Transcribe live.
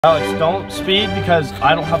Alex, don't speed because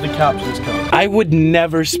I don't have the captions code. I would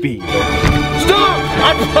never speed. Stop!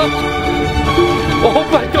 Oh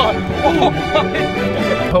my god! Oh my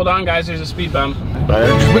god! Hold on, guys. There's a speed bump. Oh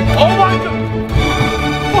my god!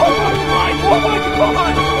 Oh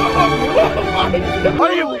my god!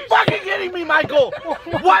 Are you fucking kidding me, Michael?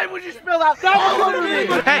 Why would you spill out that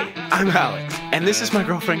much? Hey, I'm Alex, and this is my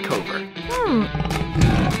girlfriend Kouvr.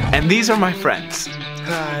 And these are my friends.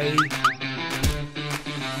 Hi.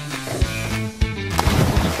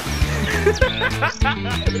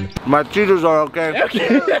 My cheaters are okay. Okay.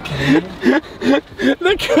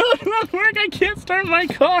 The code won't work. I can't start my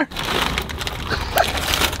car.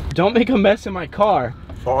 Don't make a mess in my car.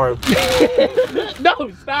 Sorry.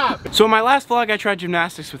 No, stop. So in my last vlog, I tried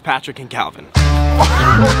gymnastics with Patrick and Calvin.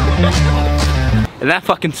 And that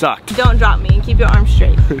fucking sucked. Don't drop me and keep your arms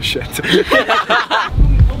straight. Shit.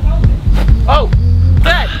 Oh,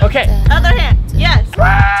 good. Okay. Other hand. Yes.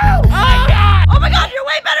 Oh my god. Oh my god, you're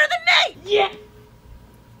way better than me. Yeah.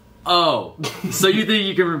 Oh, so you think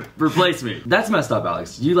you can replace me? That's messed up,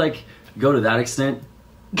 Alex. You like go to that extent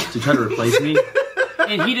to try to replace me?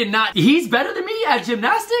 And he did not. He's better than me at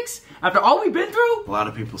gymnastics after all we've been through? A lot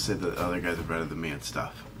of people say that other guys are better than me at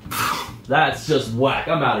stuff. That's just whack.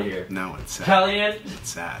 I'm out of here. No, it's sad. Kellyanne? It's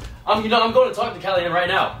sad. I'm going to talk to Kellyanne right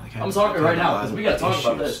now. I'm talking right now because we gotta talk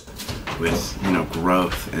about this. With, you know,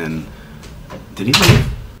 growth and... Did he leave?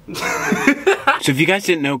 So if you guys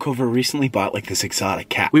didn't know, Kouvr recently bought like this exotic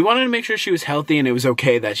cat. We wanted to make sure she was healthy and it was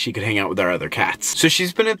okay that she could hang out with our other cats. So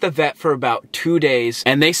she's been at the vet for about 2 days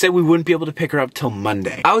and they said we wouldn't be able to pick her up till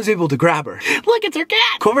Monday. I was able to grab her. Look, it's her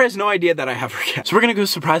cat! Kouvr has no idea that I have her cat. So we're gonna go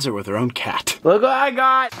surprise her with her own cat. Look what I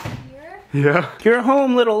got! Yeah. You're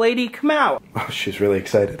home, little lady. Come out. Oh, she's really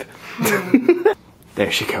excited.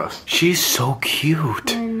 There she goes. She's so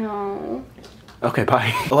cute. I know. Okay,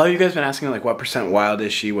 bye. A lot of you guys have been asking like what percent wild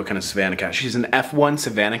is she, what kind of Savannah cat. She's an F1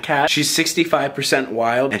 Savannah cat. She's 65%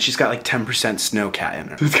 wild and she's got like 10% snow cat in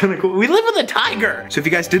her. It's kind of cool. We live with a tiger! So if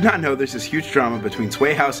you guys did not know, there's this huge drama between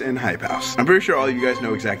Sway House and Hype House. I'm pretty sure all you guys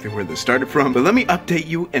know exactly where this started from, but let me update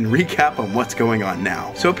you and recap on what's going on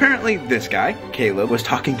now. So apparently this guy, Caleb, was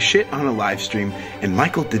talking shit on a live stream and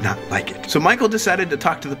Michael did not like it. So Michael decided to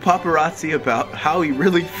talk to the paparazzi about how he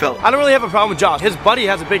really felt. I don't really have a problem with Josh. His buddy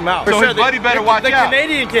has a big mouth. So his buddy better watch the out.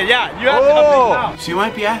 Canadian kid, yeah. You have to have a big mouth. So you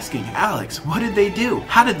might be asking, Alex, what did they do?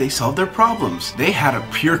 How did they solve their problems? They had a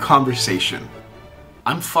pure conversation.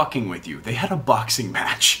 I'm fucking with you. They had a boxing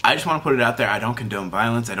match. I just want to put it out there. I don't condone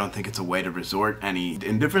violence. I don't think it's a way to resort any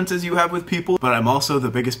indifferences you have with people. But I'm also the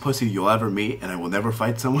biggest pussy you'll ever meet, and I will never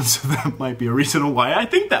fight someone, so that might be a reason why I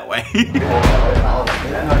think that way.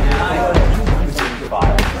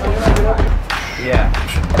 Yeah.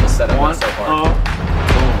 Set up so far.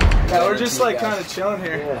 Yeah, we're just like kind of chilling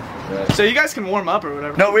here. Yeah. So you guys can warm up or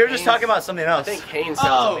whatever. No, we were just talking about something else. I think Kane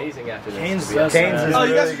sounds amazing after this. Cane's Oh, is you guys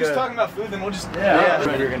really are just good. talking about food, then we'll just... Yeah,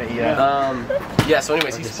 we're gonna eat. Yeah, so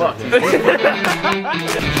anyways, he's fucked. There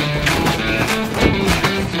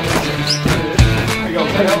you go.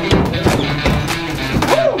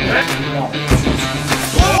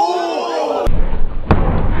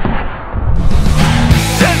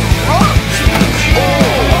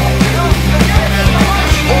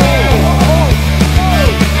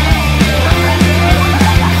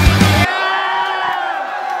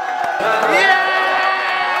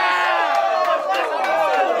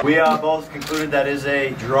 We both concluded that is a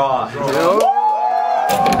draw.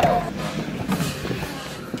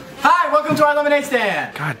 Hi, welcome to our lemonade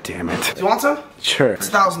stand. God damn it. Do you want some? Sure. It's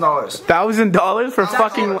 $1,000. $1,000 for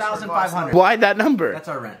fucking... $1,500. Why that number? That's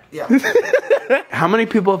our rent. Yeah. How many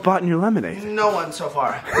people have bought your lemonade? No one so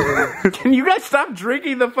far. Can you guys stop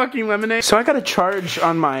drinking the fucking lemonade? So I got a charge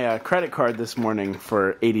on my credit card this morning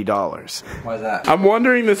for $80. Why is that? I'm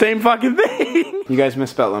wondering the same fucking thing. You guys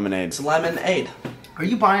misspelled lemonade. It's lemonade. Are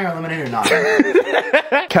you buying our lemonade or not?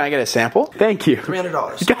 Can I get a sample? Thank you.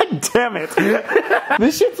 $300. God damn it.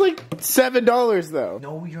 This shit's like $7 though.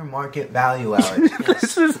 Know your market value, Alex.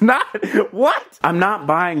 This is not... What? I'm not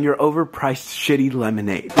buying your overpriced shitty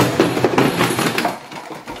lemonade.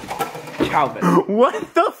 Calvin.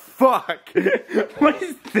 What the fuck? What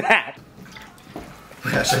is that?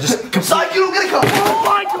 Yes, I just... Inside, you don't get a cup! Oh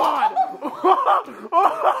my god!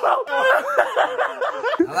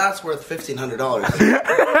 Now that's worth $1,500.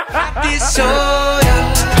 This soda,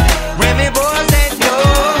 Remy boys that know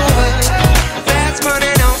fast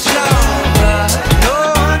money don't slow, no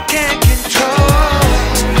one can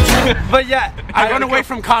control. But yeah, I run away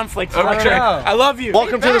from conflict. Okay. I love you.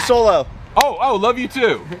 Welcome to the solo. Oh, love you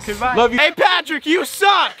too. Goodbye. Love you. Hey Patrick, you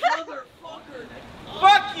suck!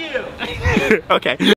 Fuck you! Okay.